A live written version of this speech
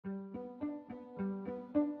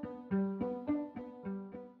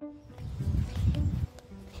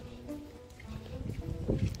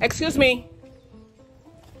Excuse me.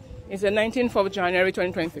 It's the 19th of January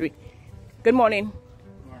 2023. Good morning.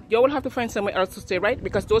 You will have to find somewhere else to stay, right?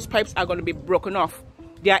 Because those pipes are going to be broken off.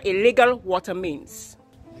 They are illegal water mains.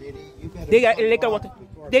 They are illegal water.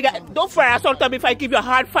 Don't fire us all time if I give you a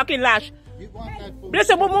hard fucking lash.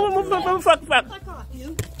 Listen, move, fuck.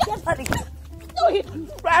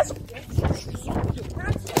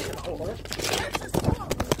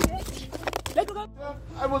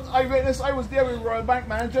 I was eyewitness. I was there with Royal Bank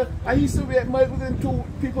manager. I used to be at night within 2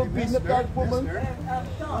 people beating up that woman.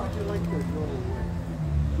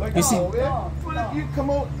 Like, you see, you come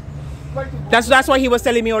out. That's what he was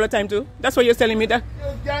telling me all the time too. That's what you're telling me that.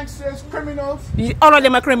 Gangsters, criminals. All of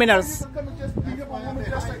them are criminals.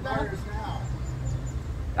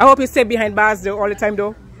 I hope you stay behind bars though all the time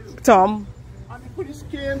though, Tom. And the police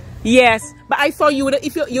came. Yes, but I saw you.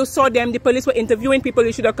 If you saw them, the police were interviewing people.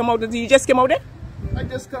 You should have come out. You just came out there. I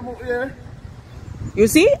just come out here. You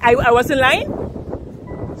see, I wasn't lying.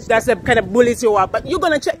 That's the kind of bullets you are. But you're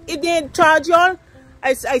gonna check. It didn't charge y'all.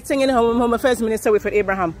 I think in Home Affairs Minister with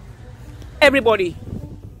Abraham. Everybody.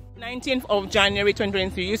 19th of January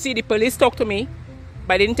 2023. You see, the police talked to me,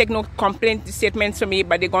 but they didn't take no complaint statements from me.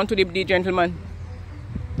 But they gone to the gentleman.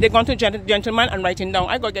 They gone to the gentleman and writing down.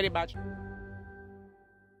 I got to get it back.